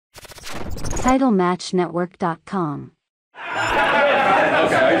TitleMatchNetwork.com.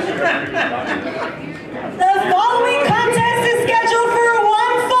 The following contest is scheduled for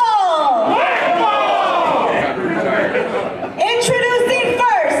one fall. Introducing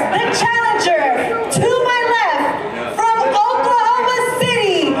first, the challenger, to my left, from Oklahoma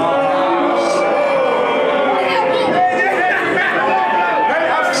City.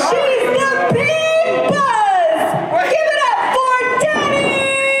 She's the Big Buzz. Give it up for Danni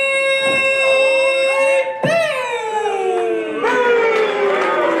Bee.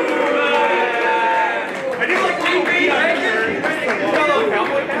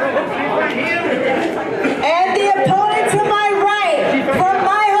 And the opponent to my right, from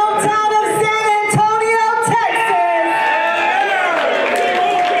my hometown of San Antonio, Texas.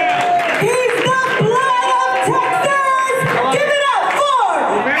 He's the blood of Texas. Give it up for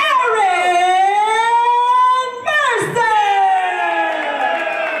Aaron Mercer.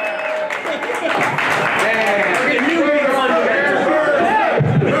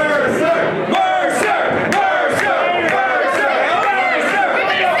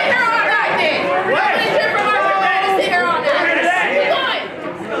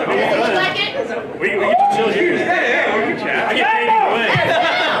 We get to chill here. Yeah, we can chat. I get paid either way.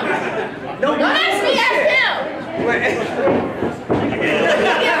 Don't ask me, ask him.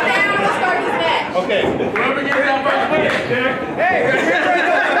 Get down, let's start this match. Okay. Whoever gets down first wins. Hey,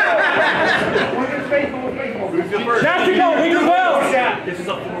 who's the first? Shout to go, ring the bell. This is a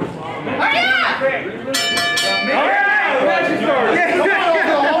fourth song. Hurry up! All right, the match is started.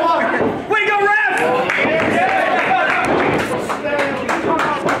 Way to go, ref!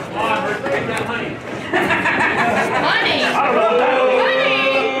 Honey! I don't know.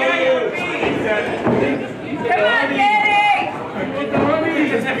 Come on, Danny! Let's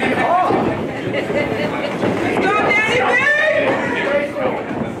go, Danni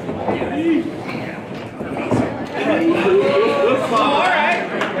All right.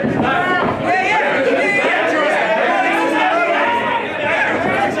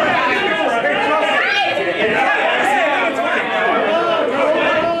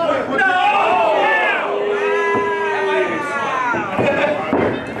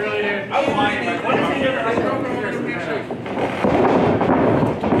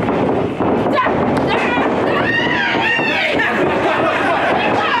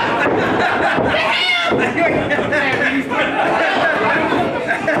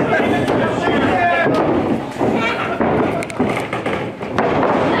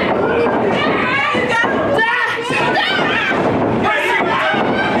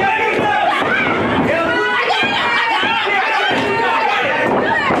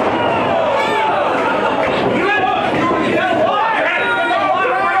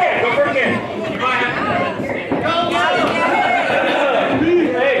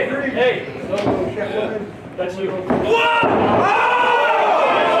 That's you.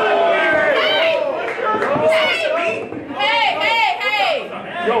 Hey!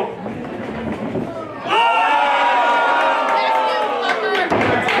 Yo. That's you, fucker!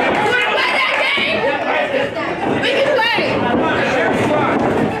 You wanna play that game? We can play!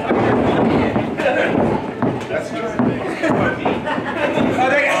 That's just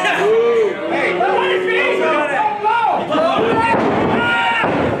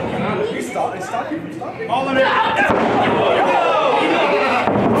all in it.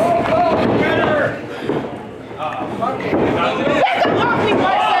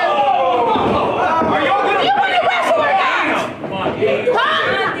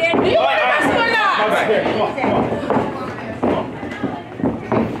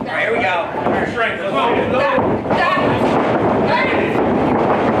 Here we go. Strength. Let's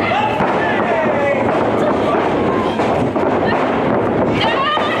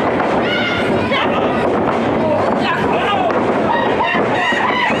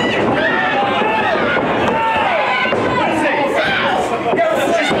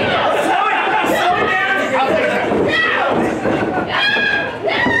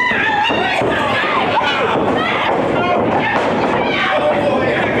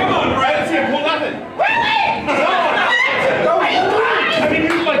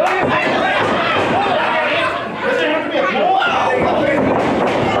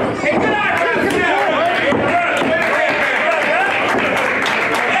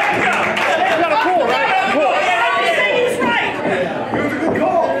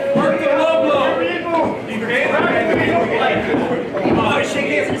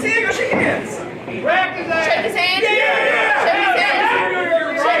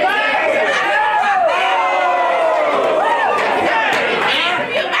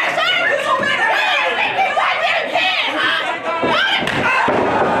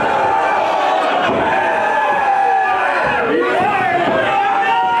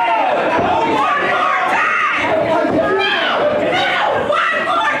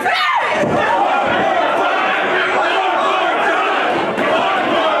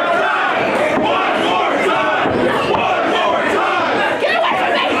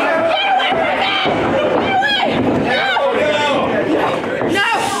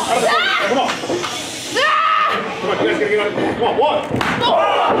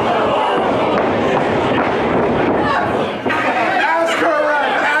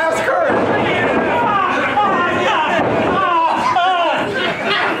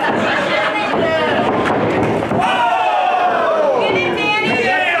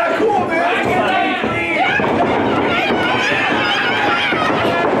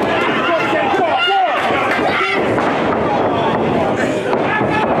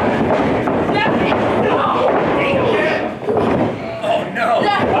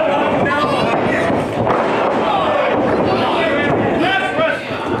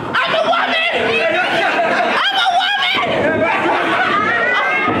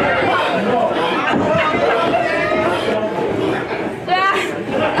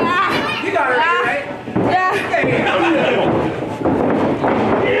Hey, keep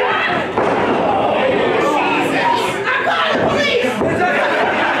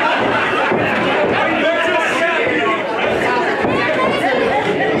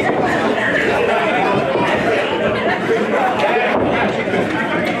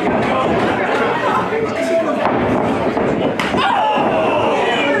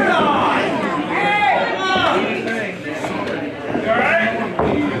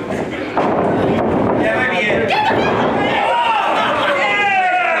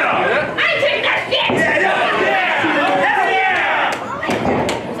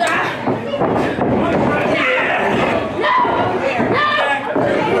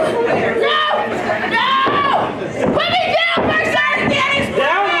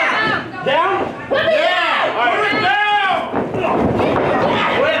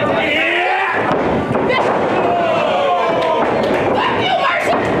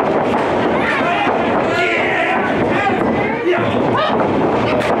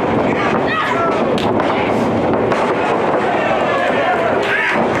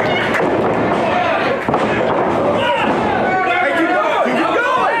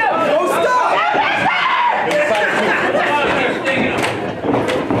going. Don't stop.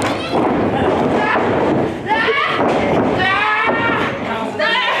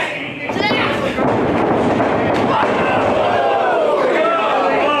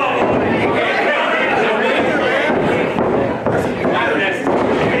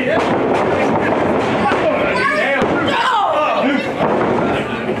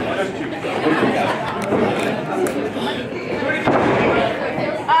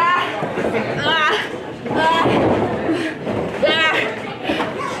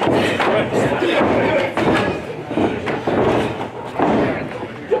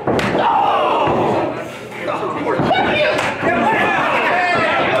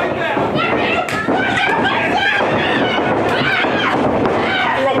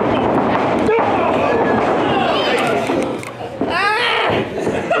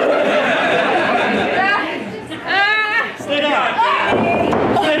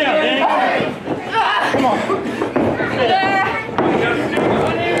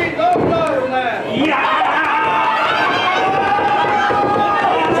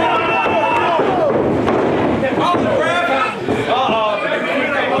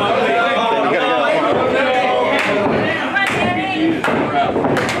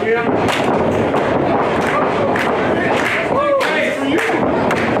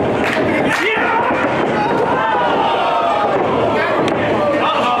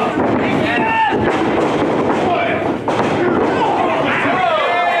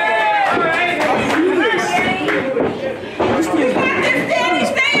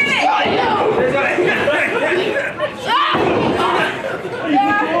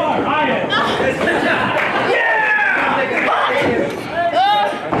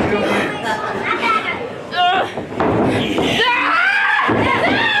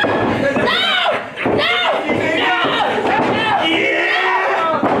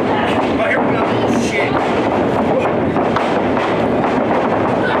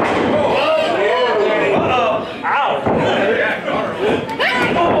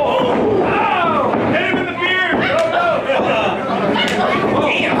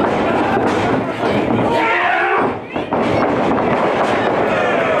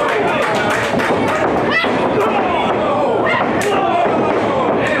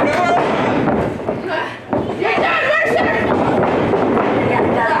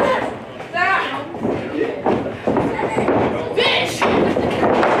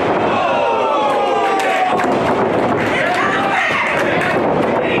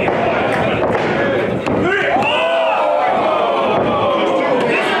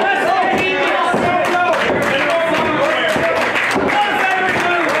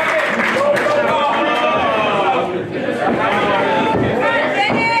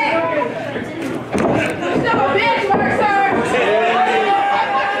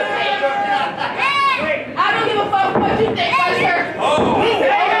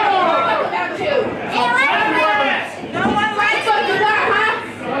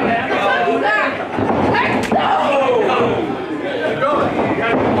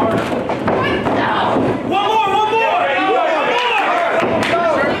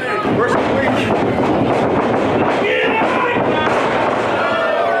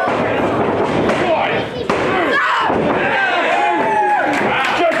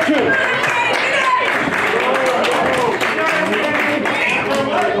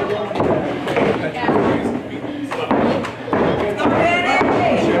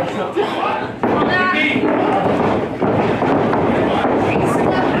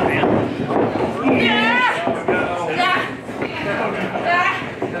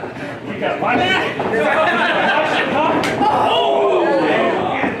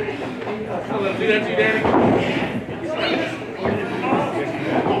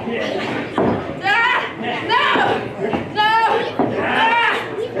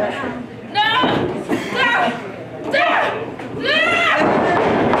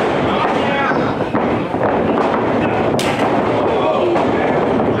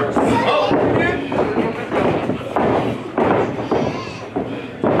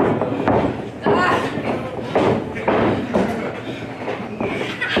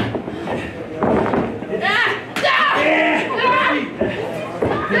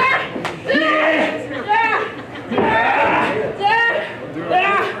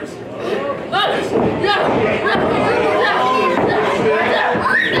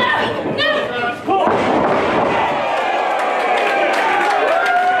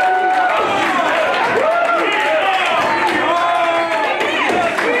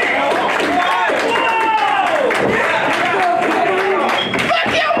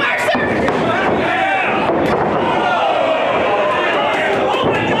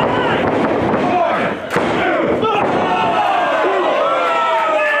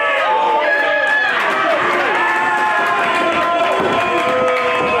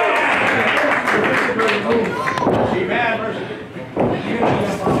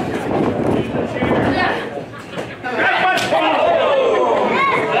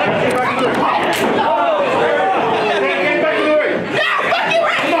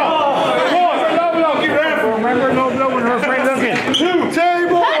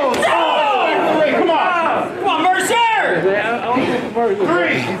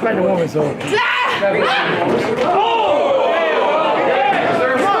 respect the woman, so. Come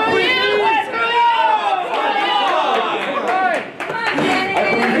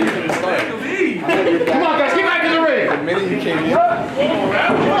on, guys, get back in the ring. The minute you came in.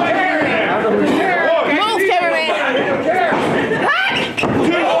 Move, cameraman.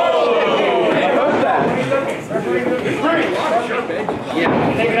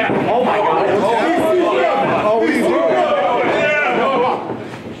 Yeah, take it out. Oh my God. Oh, easy.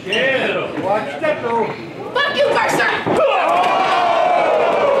 Watch that though. Fuck you, Mercer.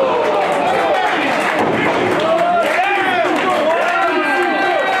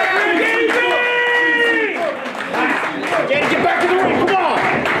 Get back in the ring, come on!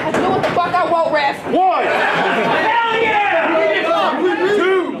 I'll do what the fuck I want, ref. 1. Hell yeah! 2.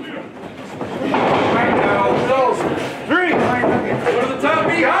 3. Go to the top,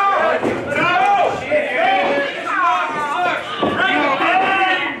 be hard!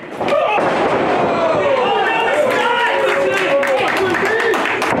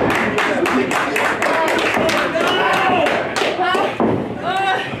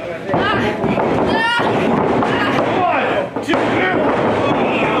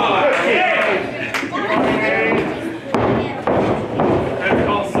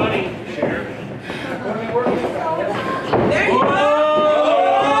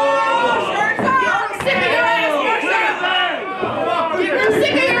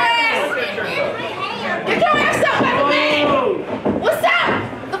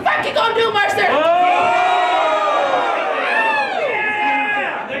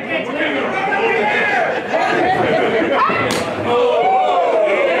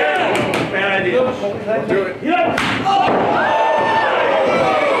 Let's go! Do it.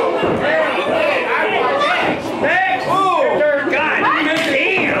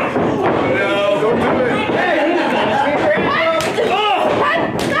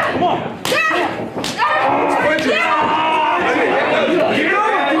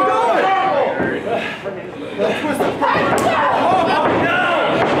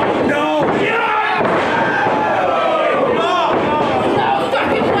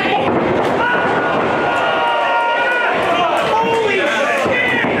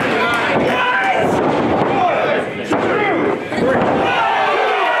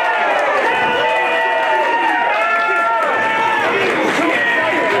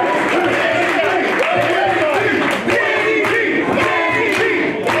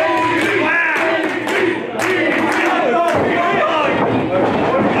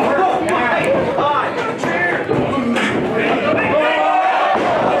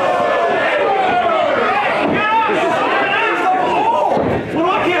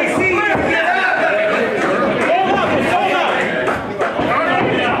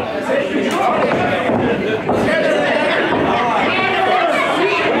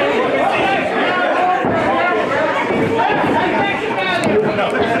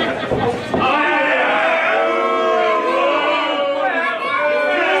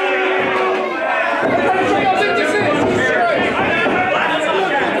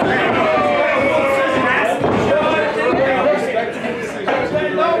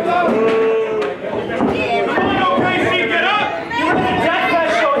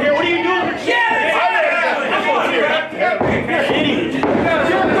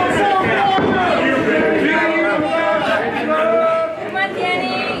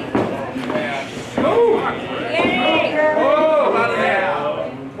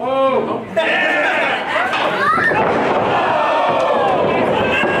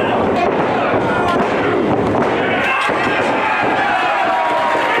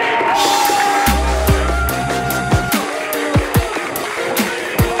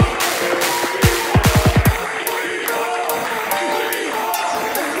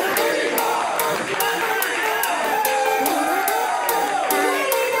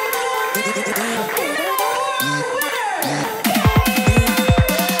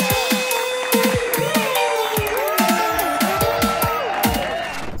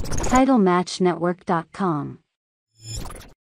 TitleMatchNetwork.com